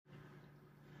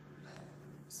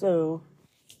So,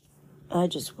 I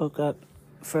just woke up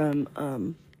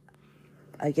from,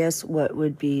 I guess what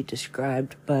would be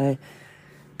described by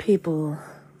people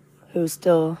who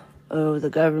still owe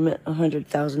the government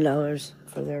 $100,000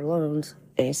 for their loans,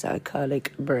 a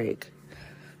psychotic break.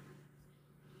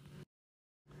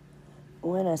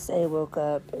 When I say woke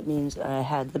up, it means I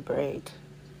had the break,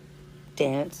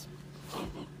 dance,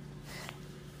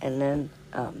 and then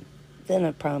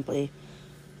I promptly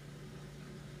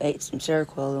ate some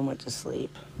Seroquel and went to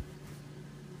sleep.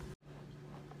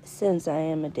 Since I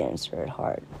am a dancer at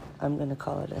heart, I'm going to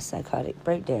call it a psychotic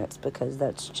breakdance because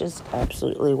that's just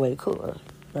absolutely way cooler,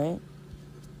 right?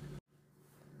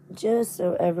 Just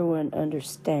so everyone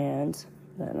understands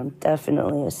that I'm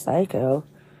definitely a psycho.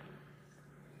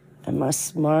 Am I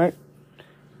smart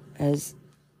as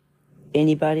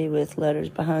anybody with letters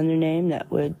behind their name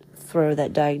that would throw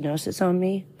that diagnosis on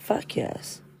me? Fuck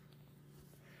yes.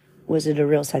 Was it a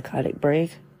real psychotic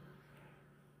break?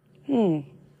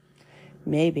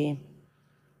 Maybe.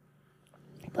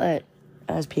 But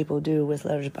as people do with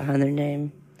letters behind their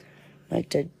name, like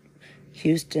to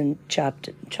Houston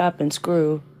chop and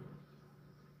screw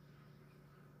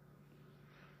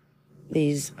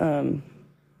these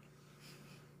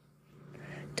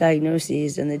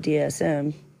diagnoses in the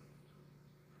DSM,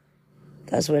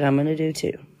 that's what I'm going to do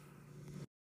too.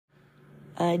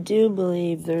 I do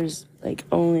believe there's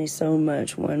only so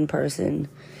much one person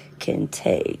can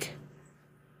take,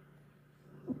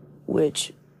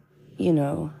 which,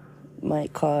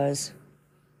 might cause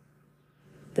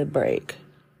the break.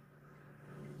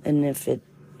 And if it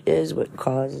is what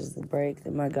causes the break,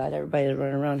 then my God, everybody's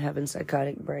running around having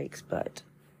psychotic breaks. But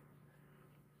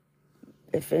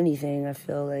if anything, I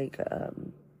feel like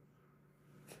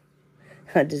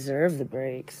I deserve the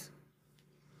breaks.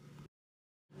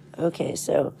 Okay,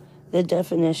 so the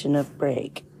definition of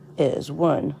break is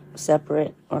 1,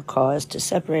 separate or cause to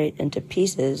separate into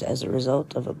pieces as a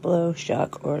result of a blow,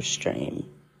 shock, or strain,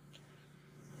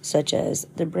 such as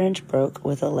the branch broke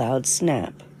with a loud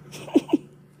snap.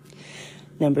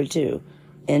 Number 2,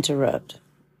 interrupt.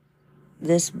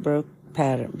 This broke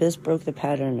the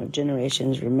pattern of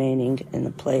generations remaining in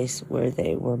the place where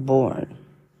they were born.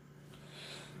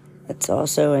 It's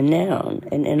also a noun,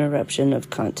 an interruption of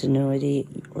continuity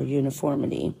or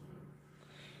uniformity.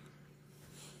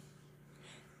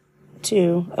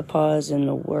 2, a pause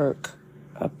in work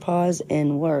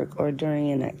or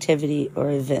during an activity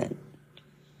or event.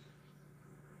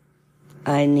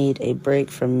 I need a break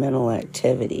from mental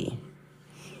activity.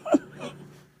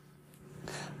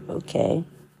 Okay.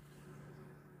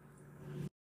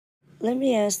 Let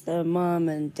me ask the mom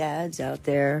and dads out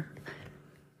there,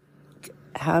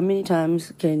 how many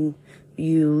times can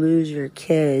you lose your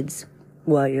kids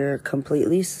while you're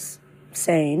completely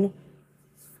sane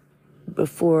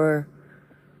before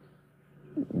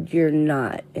you're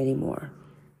not anymore?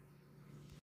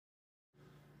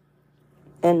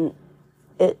 And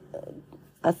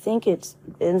I think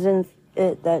isn't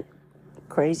it that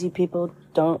crazy people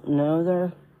don't know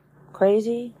they're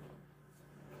crazy?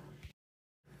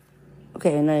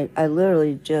 Okay, and I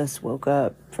literally just woke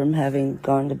up from having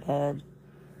gone to bed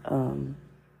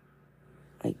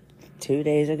 2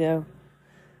 days ago.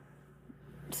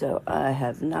 So I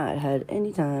have not had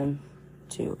any time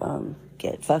to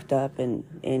get fucked up in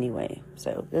any way.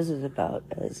 So this is about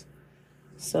as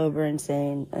sober and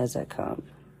sane as I come.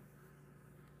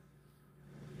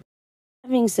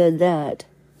 Having said that,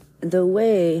 the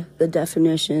way the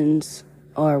definitions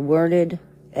are worded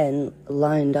and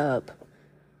lined up,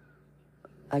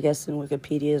 I guess in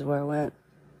Wikipedia is where I went,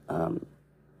 or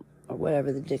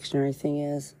whatever the dictionary thing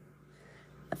is,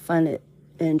 I find it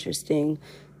interesting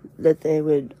that they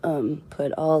would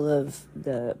put all of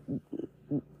the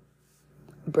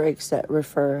breaks that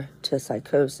refer to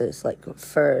psychosis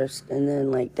first, and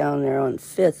then down there on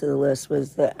 5th of the list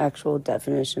was the actual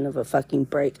definition of a fucking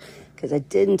break, because I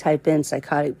didn't type in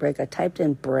psychotic break, I typed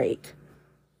in break.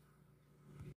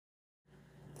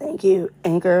 Thank you,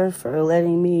 Anchor, for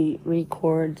letting me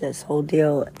record this whole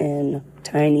deal in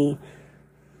tiny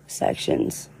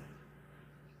sections.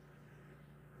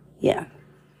 Yeah,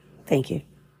 thank you.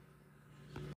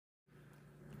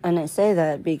 And I say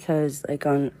that because,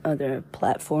 on other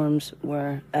platforms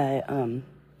where I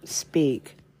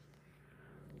speak,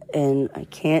 and I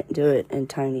can't do it in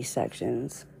tiny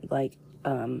sections,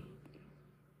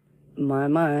 my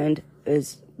mind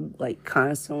is,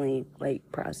 constantly,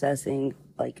 processing,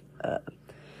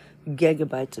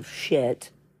 gigabytes of shit,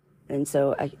 and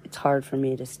so it's hard for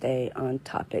me to stay on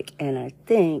topic, and I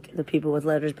think the people with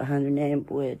letters behind their name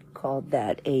would call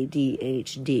that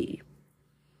ADHD.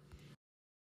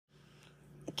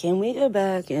 can we go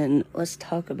back and let's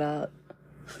talk about,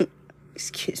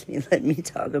 excuse me, let me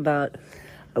talk about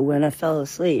when I fell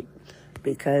asleep.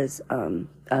 Because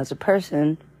as a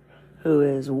person who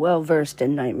is well versed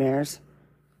in nightmares,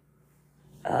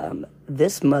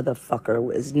 this motherfucker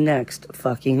was next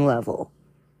fucking level.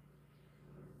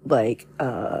 Like,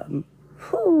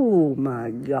 oh my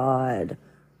God.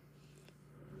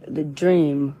 The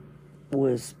dream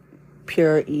was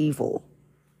pure evil.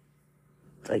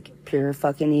 Like, pure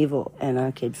fucking evil. And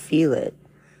I could feel it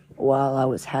while I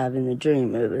was having the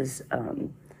dream. It was,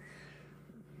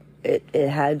 it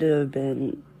had to have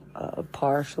been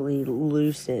partially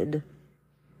lucid.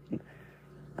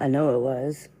 I know it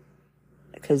was.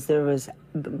 Because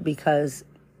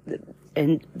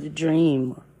and the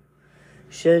dream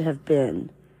should have been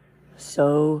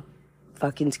so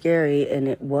fucking scary, and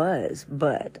it was,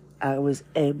 but I was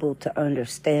able to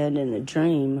understand in the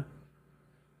dream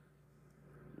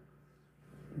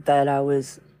that I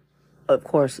was, of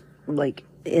course, like,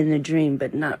 in the dream,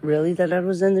 but not really that I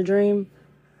was in the dream.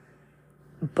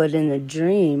 But in the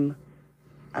dream,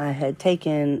 I had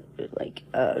taken, like,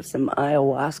 some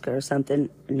ayahuasca or something.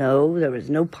 No, there was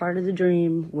no part of the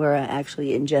dream where I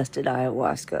actually ingested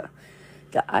ayahuasca.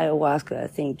 The ayahuasca, I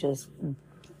think,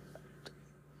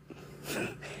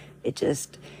 it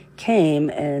just came,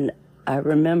 and I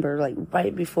remember, like,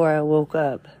 right before I woke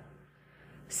up,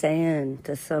 saying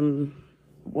to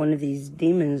one of these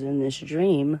demons in this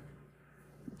dream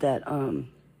that,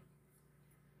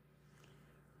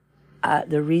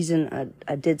 the reason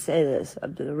I did say this,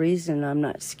 the reason I'm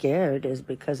not scared is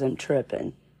because I'm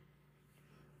tripping.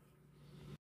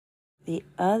 The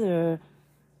other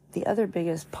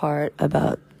biggest part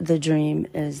about the dream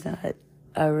is that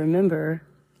I remember,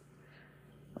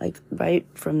 like, right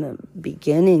from the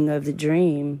beginning of the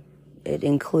dream, it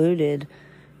included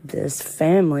this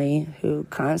family who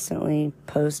constantly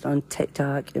post on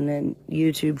TikTok and then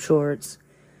YouTube shorts.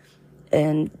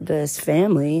 And this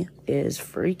family is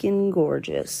freaking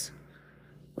gorgeous.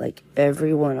 Like,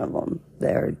 every one of them.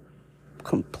 They're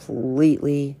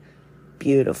completely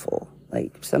beautiful.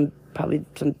 Like, probably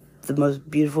some of the most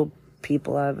beautiful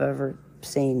people I've ever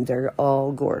seen. They're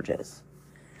all gorgeous.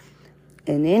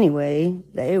 And anyway,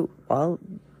 it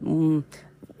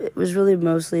was really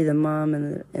mostly the mom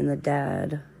and the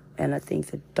dad, and I think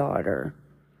the daughter.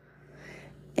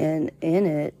 And in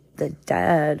it, the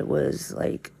dad was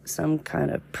like some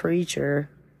kind of preacher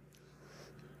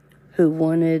who we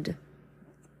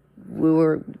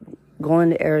were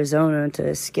going to Arizona to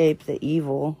escape the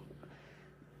evil,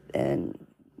 and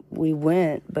we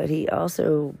went, but he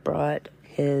also brought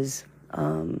his,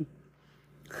 I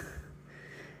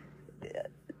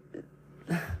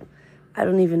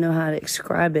don't even know how to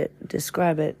describe it,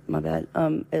 my bad.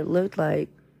 It looked like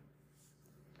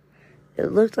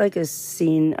a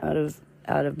scene out of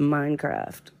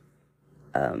Minecraft.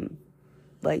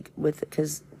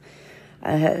 Because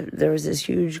there was this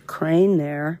huge crane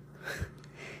there,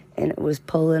 and it was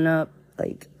pulling up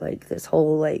like this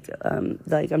whole, like I'm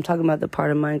talking about the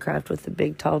part of Minecraft with the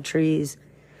big tall trees,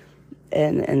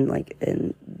 and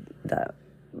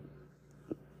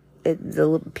the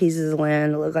little pieces of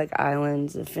land that look like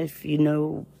islands. If you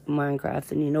know Minecraft,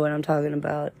 then you know what I'm talking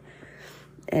about.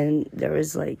 And there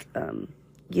was like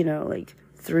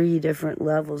 3 different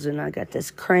levels, and I got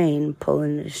this crane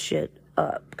pulling this shit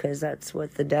up because that's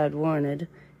what the dad wanted.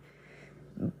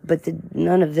 But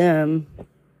none of them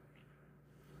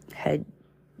had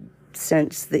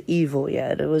sensed the evil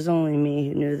yet. It was only me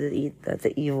who knew that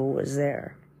the evil was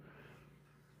there.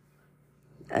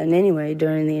 And anyway,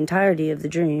 during the entirety of the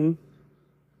dream,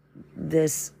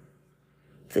 this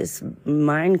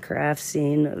Minecraft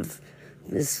scene of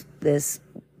this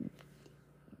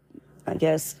I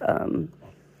guess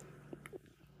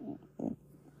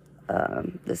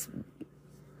this,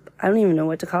 I don't even know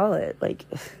what to call it, like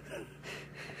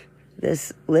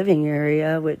this living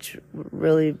area, which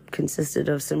really consisted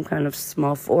of some kind of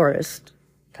small forest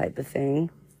type of thing.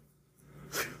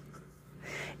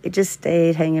 It just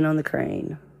stayed hanging on the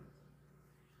crane.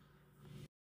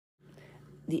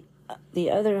 The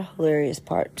other hilarious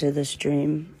part to this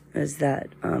dream is that,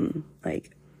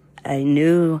 I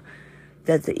knew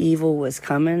that the evil was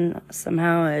coming.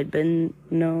 Somehow I had been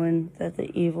knowing that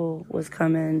the evil was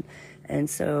coming. And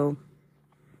so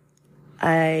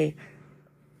I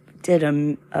did a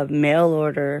mail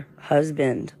order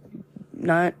husband,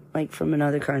 not like from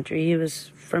another country. He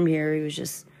was from here. He was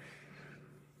just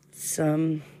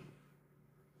some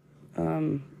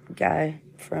guy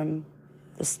from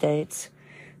the States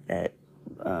that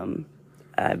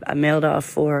I mailed off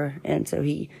for. And so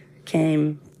he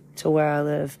came to where I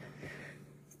live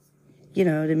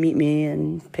to meet me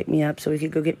and pick me up so we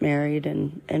could go get married,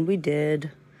 and we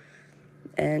did.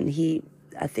 And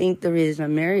I think the reason I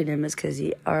married him is because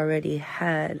he already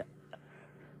had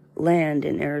land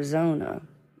in Arizona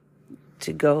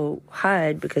to go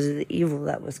hide because of the evil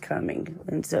that was coming.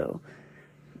 And so,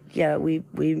 yeah, we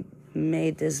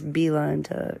made this beeline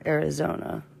to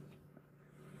Arizona.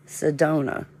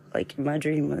 Sedona. Like, my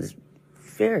dream was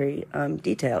very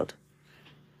detailed.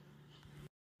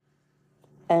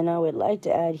 And I would like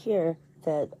to add here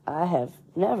that I have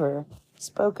never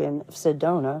spoken of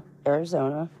Sedona,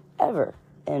 Arizona, ever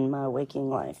in my waking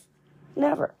life.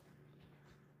 Never.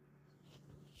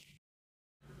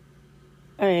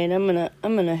 All right, I'm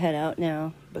gonna head out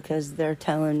now because they're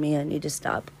telling me I need to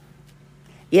stop.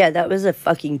 Yeah, that was a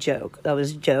fucking joke. That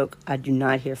was a joke. I do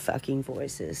not hear fucking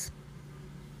voices.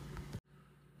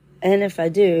 And if I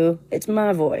do, it's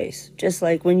my voice. Just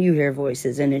like when you hear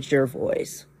voices and it's your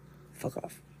voice. Fuck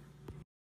off.